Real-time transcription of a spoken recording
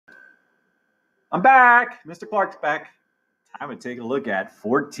I'm back. Mr. Clarke's back. Time to take a look at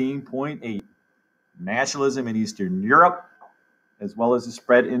 14.8 Nationalism in Eastern Europe, as well as the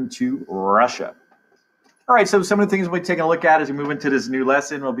spread into Russia. All right, so some of the things we'll be taking a look at as we move into this new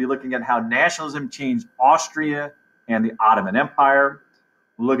lesson, we'll be looking at how nationalism changed Austria and the Ottoman Empire.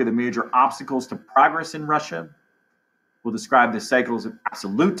 We'll look at the major obstacles to progress in Russia. We'll describe the cycles of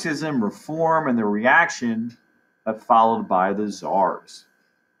absolutism, reform, and the reaction that followed by the czars.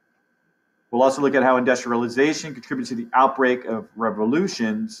 We'll also look at how industrialization contributed to the outbreak of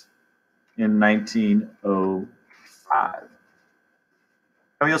revolutions in 1905.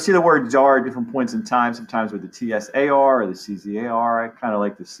 Now, you'll see the word czar at different points in time, sometimes with the TSAR or the CZAR. I kind of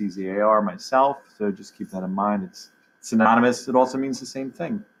like the CZAR myself, so just keep that in mind. It's synonymous. It also means the same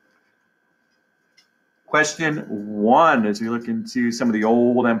thing. Question 1, as we look into some of the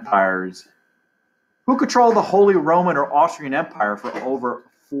old empires. Who controlled the Holy Roman or Austrian Empire for over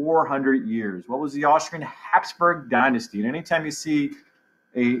 400 years? What was the Austrian Habsburg dynasty? And anytime you see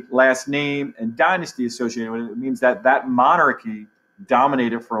a last name and dynasty associated with it, it means that that monarchy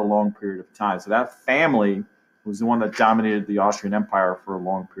dominated for a long period of time. So that family was the one that dominated the Austrian Empire for a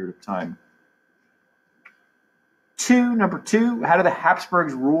long period of time. Number two, how did the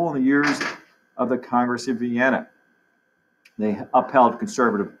Habsburgs rule in the years of the Congress of Vienna? They upheld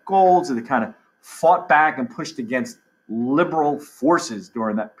conservative goals, and they kind of fought back and pushed against liberal forces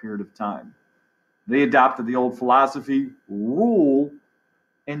during that period of time. They adopted the old philosophy, rule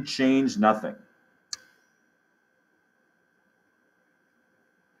and change nothing.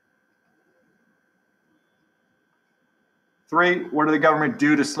 Three, what did the government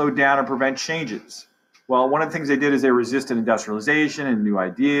do to slow down and prevent changes? Well, one of the things they did is they resisted industrialization and new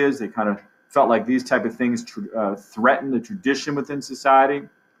ideas. They kind of felt like these type of things threatened the tradition within society.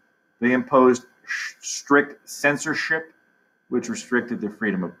 They imposed strict censorship, which restricted the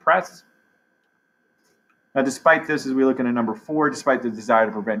freedom of press. Now, despite this, as we look into number 4, despite the desire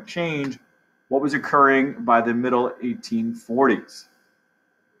to prevent change, what was occurring by the middle 1840s?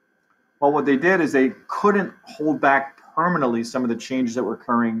 Well, what they did is they couldn't hold back permanently some of the changes that were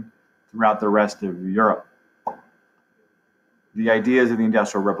occurring throughout the rest of Europe. The ideas of the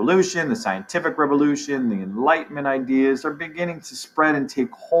Industrial Revolution, the Scientific Revolution, the Enlightenment ideas are beginning to spread and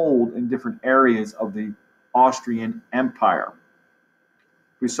take hold in different areas of the Austrian Empire.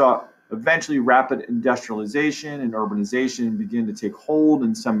 We saw eventually rapid industrialization and urbanization begin to take hold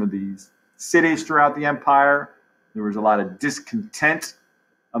in some of these cities throughout the empire. There was a lot of discontent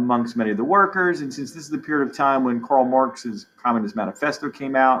amongst many of the workers, and since this is the period of time when Karl Marx's Communist Manifesto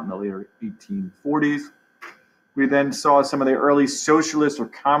came out in the later 1840s, we then saw some of the early socialist or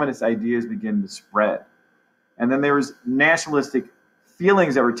communist ideas begin to spread. And then there was nationalistic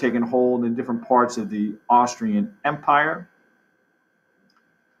feelings that were taking hold in different parts of the Austrian Empire.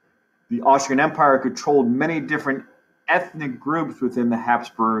 The Austrian Empire controlled many different ethnic groups within the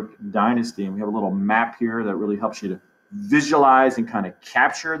Habsburg dynasty. And we have a little map here that really helps you to visualize and kind of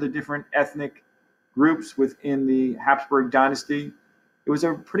capture the different ethnic groups within the Habsburg dynasty. It was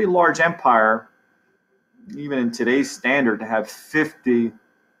a pretty large empire, even in today's standard, to have 50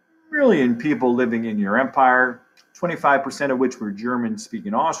 million people living in your empire, 25% of which were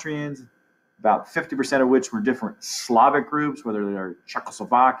German-speaking Austrians, about 50% of which were different Slavic groups, whether they're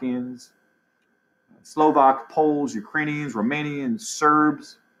Czechoslovakians, Slovak, Poles, Ukrainians, Romanians,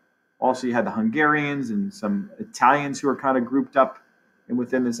 Serbs. Also, you had the Hungarians and some Italians who are kind of grouped up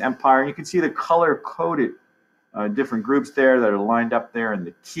within this empire. And you can see the color-coded different groups there that are lined up there in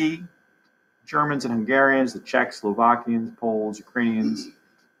the key. Germans and Hungarians, the Czechs, Slovakians, Poles, Ukrainians,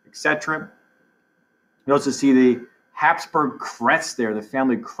 etc. You also see the Habsburg crest there. The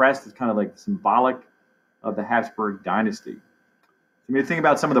family crest is kind of like symbolic of the Habsburg dynasty. When you think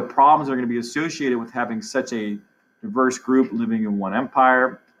about some of the problems that are going to be associated with having such a diverse group living in one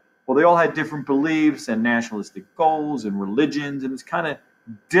empire, well, they all had different beliefs and nationalistic goals and religions, and it's kind of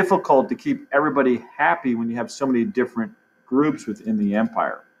difficult to keep everybody happy when you have so many different groups within the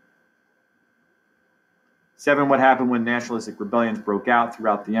empire. 7, what happened when nationalistic rebellions broke out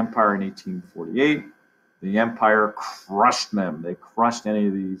throughout the empire in 1848? The empire crushed them. They crushed any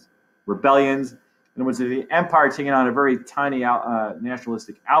of these rebellions. And was the empire taking on a very tiny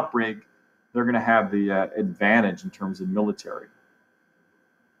nationalistic outbreak, they're going to have the advantage in terms of military.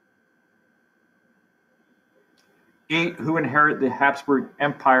 8, who inherited the Habsburg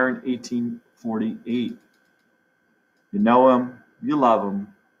Empire in 1848? You know him, you love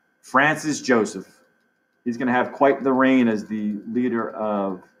him, Francis Joseph. He's going to have quite the reign as the leader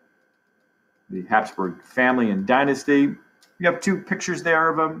of the Habsburg family and dynasty. You have 2 pictures there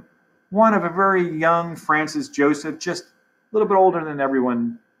of him. One of a very young Francis Joseph, just a little bit older than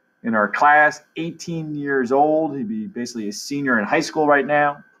everyone in our class, 18 years old. He'd be basically a senior in high school right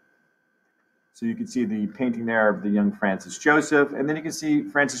now. So you can see the painting there of the young Francis Joseph. And then you can see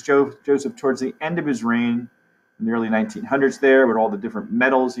Francis Joseph towards the end of his reign in the early 1900s there with all the different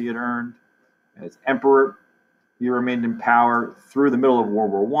medals he had earned. As emperor, he remained in power through the middle of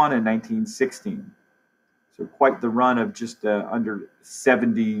World War I in 1916. So quite the run of just under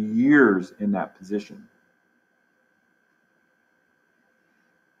 70 years in that position.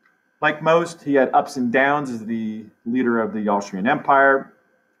 Like most, he had ups and downs as the leader of the Austrian Empire.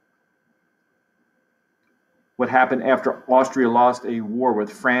 What happened after Austria lost a war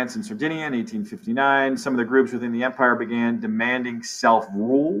with France in Sardinia in 1859, some of the groups within the empire began demanding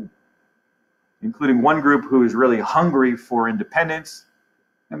self-rule, including one group who was really hungry for independence,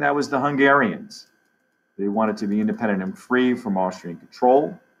 and that was the Hungarians. They wanted to be independent and free from Austrian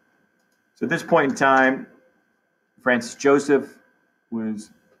control. So at this point in time, Francis Joseph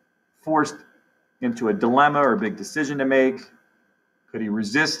was forced into a dilemma or a big decision to make. Could he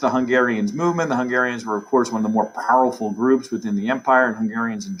resist the Hungarians' movement? The Hungarians were, of course, one of the more powerful groups within the empire, and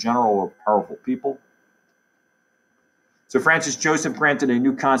Hungarians in general were powerful people. So Francis Joseph granted a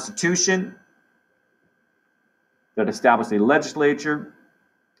new constitution that established a legislature.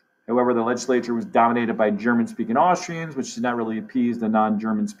 However, the legislature was dominated by German-speaking Austrians, which did not really appease the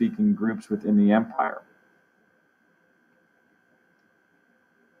non-German-speaking groups within the empire.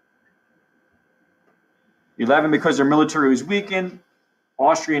 Because their military was weakened,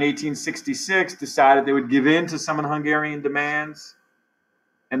 Austria in 1866 decided they would give in to some of the Hungarian demands,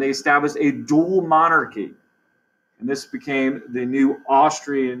 and they established a dual monarchy. And this became the new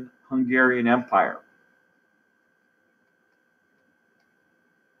Austrian-Hungarian Empire.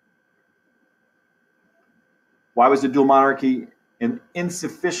 Why was the dual monarchy an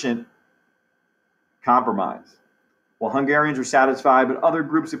insufficient compromise? Well, Hungarians were satisfied, but other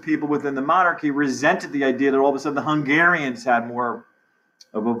groups of people within the monarchy resented the idea that all of a sudden the Hungarians had more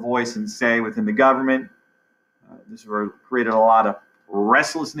of a voice and say within the government. This created a lot of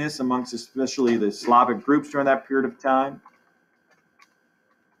restlessness amongst especially the Slavic groups during that period of time.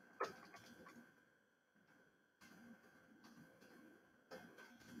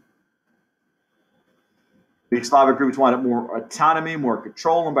 The Slavic groups wanted more autonomy, more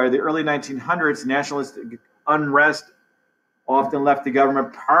control, and by the early 1900s, nationalistic unrest often left the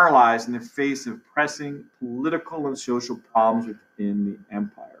government paralyzed in the face of pressing political and social problems within the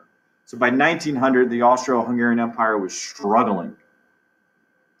empire. So by 1900, the Austro-Hungarian Empire was struggling.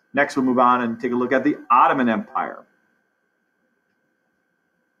 Next, we'll move on and take a look at the Ottoman Empire.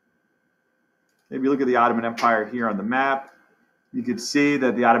 If you look at the Ottoman Empire here on the map, you can see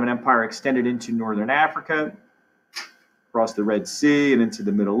that the Ottoman Empire extended into northern Africa, across the Red Sea, and into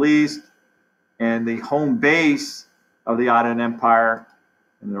the Middle East. And the home base of the Ottoman Empire,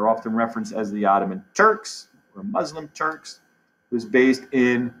 and they're often referenced as the Ottoman Turks or Muslim Turks, was based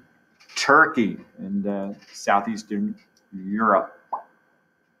in Turkey and southeastern Europe.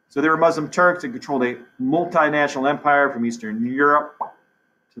 So they were Muslim Turks that controlled a multinational empire from Eastern Europe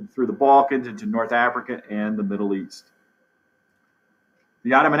through the Balkans into North Africa and the Middle East.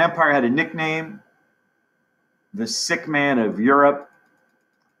 The Ottoman Empire had a nickname, the sick man of Europe.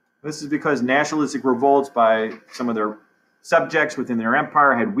 This is because nationalistic revolts by some of their subjects within their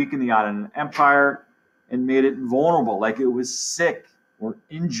empire had weakened the Ottoman Empire and made it vulnerable, like it was sick or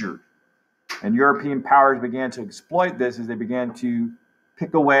injured. And European powers began to exploit this as they began to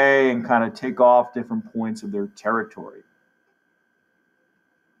pick away and kind of take off different points of their territory.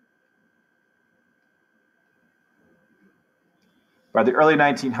 By the early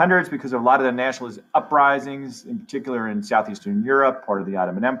 1900s, because of a lot of the nationalist uprisings, in particular in southeastern Europe, part of the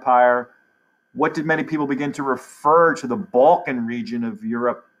Ottoman Empire, what did many people begin to refer to the Balkan region of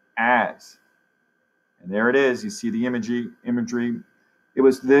Europe as? And there it is. You see the imagery. It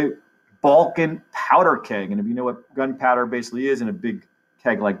was the Balkan powder keg. And if you know what gunpowder basically is in a big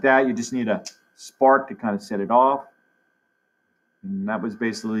keg like that, you just need a spark to kind of set it off. And that was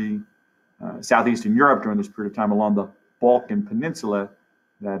basically southeastern Europe during this period of time along the Balkan Peninsula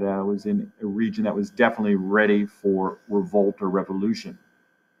that was in a region that was definitely ready for revolt or revolution.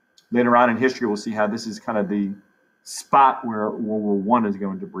 Later on in history, we'll see how this is kind of the spot where World War I is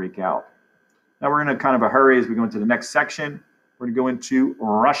going to break out. Now we're in a kind of a hurry as we go into the next section. We're going to go into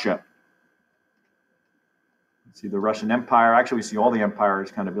Russia. See the Russian Empire. Actually, we see all the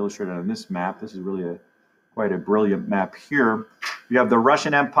empires kind of illustrated on this map. This is really quite a brilliant map here. You have the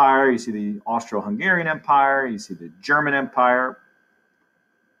Russian Empire, you see the Austro-Hungarian Empire, you see the German Empire,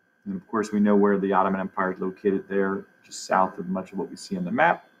 and of course we know where the Ottoman Empire is located there, just south of much of what we see on the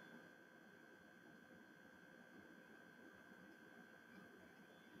map.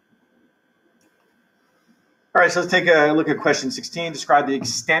 All right, so let's take a look at question 16. Describe the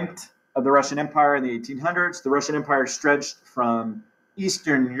extent of the Russian Empire in the 1800s. The Russian Empire stretched from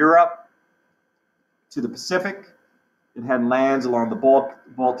Eastern Europe to the Pacific. It had lands along the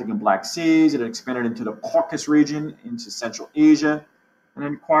Baltic and Black Seas. It had expanded into the Caucasus region, into Central Asia,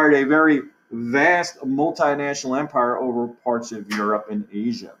 and acquired a very vast multinational empire over parts of Europe and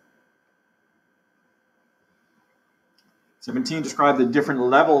Asia. 17, describe the different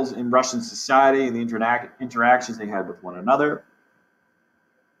levels in Russian society and the interactions they had with one another.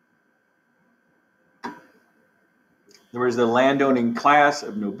 There was the landowning class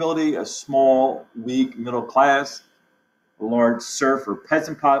of nobility, a small, weak middle class, a large serf or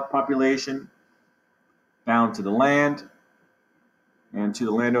peasant population bound to the land and to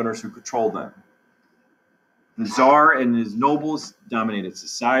the landowners who controlled them. The Tsar and his nobles dominated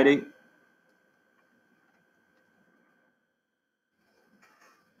society.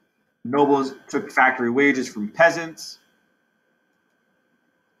 Nobles took factory wages from peasants,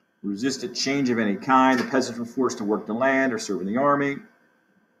 resisted change of any kind. The peasants were forced to work the land or serve in the army.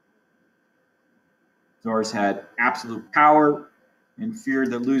 Tsars had absolute power and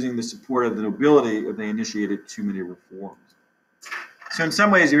feared that losing the support of the nobility if they initiated too many reforms. So in some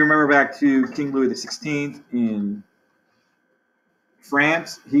ways, if you remember back to King Louis XVI in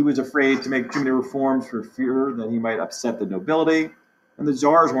France, he was afraid to make too many reforms for fear that he might upset the nobility. And the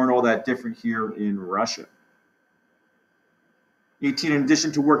Tsars weren't all that different here in Russia. 18, in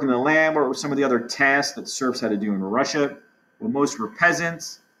addition to working the land, what were some of the other tasks that serfs had to do in Russia? Well, most were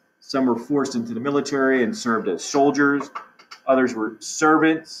peasants. Some were forced into the military and served as soldiers. Others were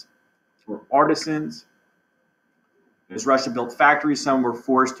servants or artisans. As Russia built factories, some were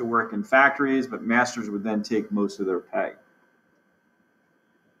forced to work in factories, but masters would then take most of their pay.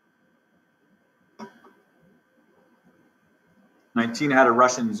 '19, how did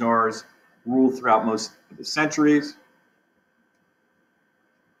Russian czars rule throughout most of the centuries?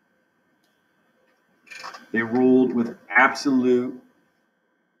 They ruled with absolute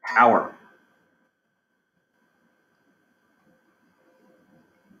power.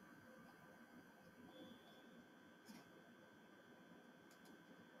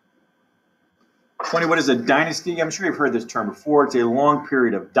 What is a dynasty? I'm sure you've heard this term before. It's a long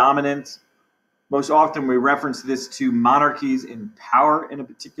period of dominance. Most often we reference this to monarchies in power in a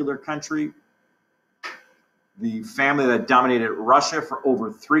particular country. The family that dominated Russia for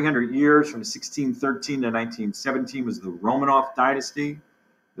over 300 years, from 1613 to 1917, was the Romanov dynasty.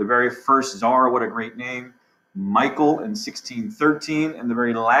 The very first czar, what a great name, Michael in 1613, and the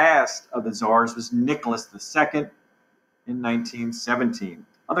very last of the czars was Nicholas II in 1917.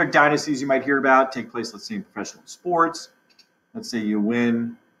 Other dynasties you might hear about take place, let's say, in professional sports. Let's say you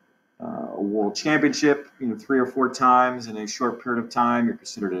win a world championship, 3 or 4 times in a short period of time. You're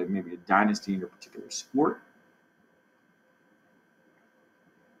considered maybe a dynasty in your particular sport.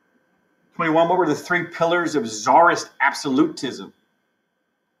 21, what were the 3 pillars of czarist absolutism?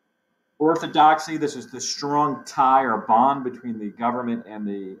 Orthodoxy, this is the strong tie or bond between the government and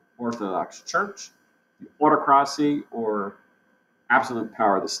the Orthodox Church. The autocracy, or absolute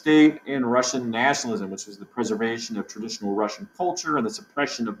power of the state, and Russian nationalism, which was the preservation of traditional Russian culture and the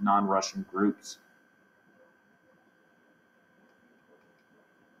suppression of non-Russian groups.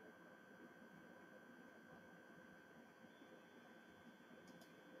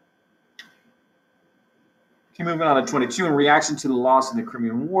 Okay, moving on to 22. In reaction to the loss of the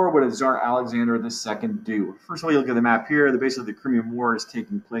Crimean War, what did Tsar Alexander II do? First of all, you look at the map here. The base of the Crimean War is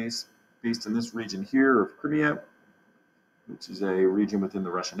taking place based in this region here of Crimea, which is a region within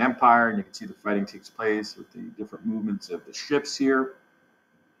the Russian Empire, and you can see the fighting takes place with the different movements of the ships here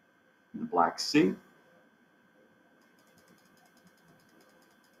in the Black Sea.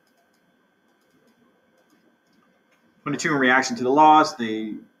 In reaction to the loss,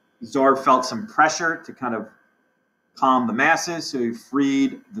 the Tsar felt some pressure to kind of calm the masses, so he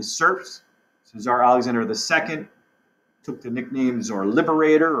freed the serfs. So Tsar Alexander II took the nickname Tsar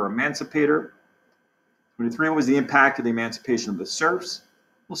Liberator or Emancipator. 23, what was the impact of the emancipation of the serfs?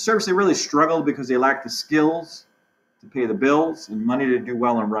 Well, serfs, they really struggled because they lacked the skills to pay the bills and money to do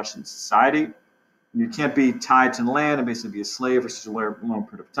well in Russian society. And you can't be tied to the land and basically be a slave for such a long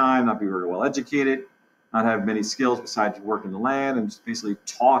period of time, not be very well educated, not have many skills besides working the land, and just basically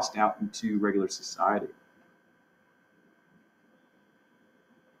tossed out into regular society.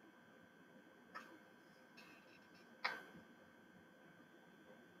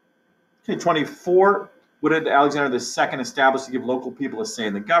 Okay, 24. What did Alexander II establish to give local people a say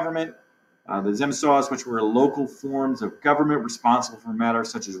in the government? The zemstvos, which were local forms of government responsible for matters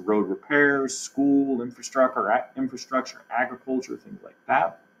such as road repairs, school, infrastructure, agriculture, things like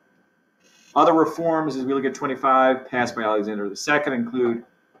that. Other reforms, as we look at 25, passed by Alexander II, include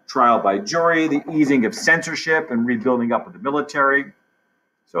trial by jury, the easing of censorship, and rebuilding up of the military.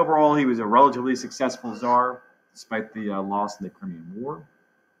 So overall, he was a relatively successful czar, despite the loss in the Crimean War.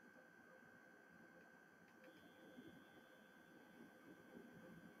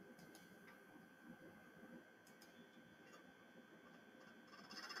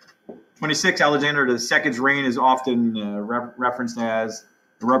 '26, Alexander II's reign is often referenced as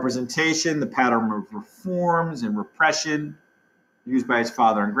the representation, the pattern of reforms and repression used by his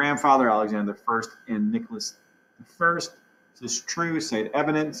father and grandfather, Alexander I and Nicholas I. Is this true? Cite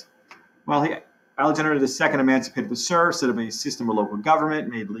evidence. Well, Alexander II emancipated the serfs, set up a system of local government,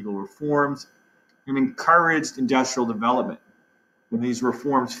 made legal reforms, and encouraged industrial development. When these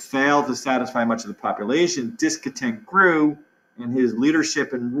reforms failed to satisfy much of the population, discontent grew, and his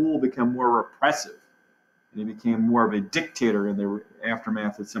leadership and rule became more repressive. And he became more of a dictator in the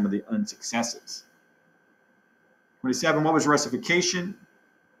aftermath of some of the unsuccesses. 27, what was Russification?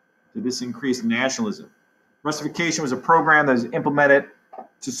 Did this increase nationalism? Russification was a program that was implemented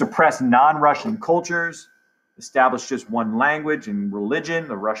to suppress non-Russian cultures, establish just one language and religion,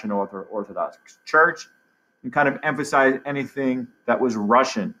 the Russian Orthodox Church, and kind of emphasize anything that was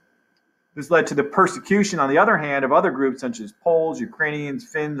Russian. This led to the persecution, on the other hand, of other groups such as Poles, Ukrainians,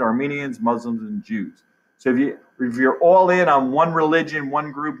 Finns, Armenians, Muslims, and Jews. So if you're all in on one religion,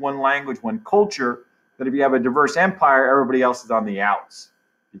 one group, one language, one culture, then if you have a diverse empire, everybody else is on the outs.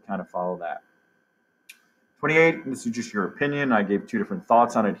 You kind of follow that. 28, this is just your opinion. I gave two different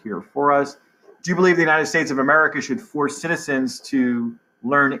thoughts on it here for us. Do you believe the United States of America should force citizens to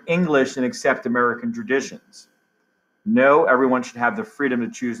learn English and accept American traditions? No, everyone should have the freedom to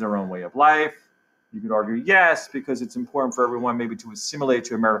choose their own way of life. You could argue yes, because it's important for everyone maybe to assimilate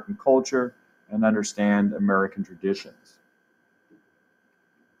to American culture and understand American traditions.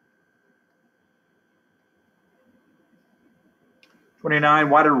 '29,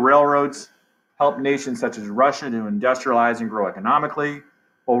 why did railroads help nations such as Russia to industrialize and grow economically?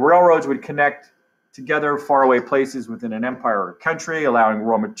 Well, railroads would connect together faraway places within an empire or country, allowing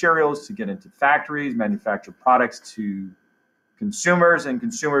raw materials to get into factories, manufacture products to consumers, and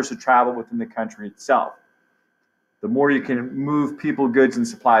consumers to travel within the country itself. The more you can move people, goods, and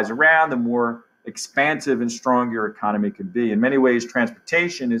supplies around, the more expansive and strong your economy can be. In many ways,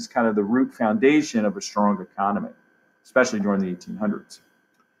 transportation is kind of the root foundation of a strong economy, especially during the 1800s.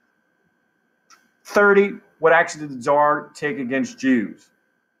 30, what action did the Tsar take against Jews?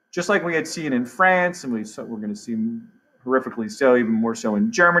 Just like we had seen in France, and we're going to see horrifically so, even more so in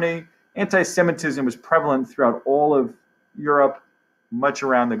Germany, anti-Semitism was prevalent throughout all of Europe, much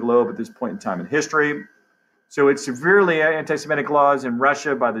around the globe at this point in time in history. So it severely, anti-Semitic laws in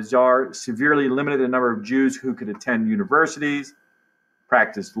Russia by the Tsar severely limited the number of Jews who could attend universities,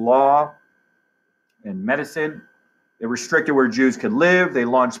 practice law, and medicine. They restricted where Jews could live. They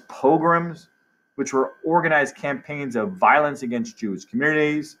launched pogroms, which were organized campaigns of violence against Jewish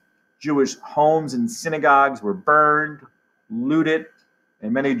communities. Jewish homes and synagogues were burned, looted,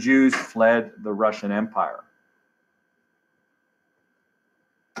 and many Jews fled the Russian Empire.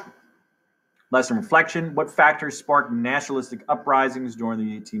 Lesson reflection, what factors sparked nationalistic uprisings during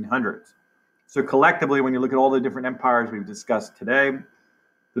the 1800s? So collectively, when you look at all the different empires we've discussed today,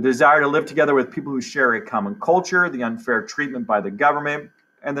 the desire to live together with people who share a common culture, the unfair treatment by the government,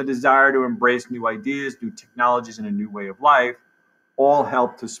 and the desire to embrace new ideas, new technologies, and a new way of life all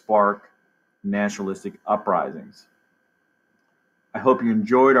help to spark nationalistic uprisings. I hope you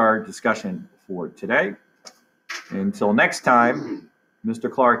enjoyed our discussion for today. Until next time, Mr.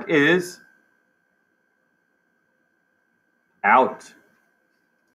 Clarke is out.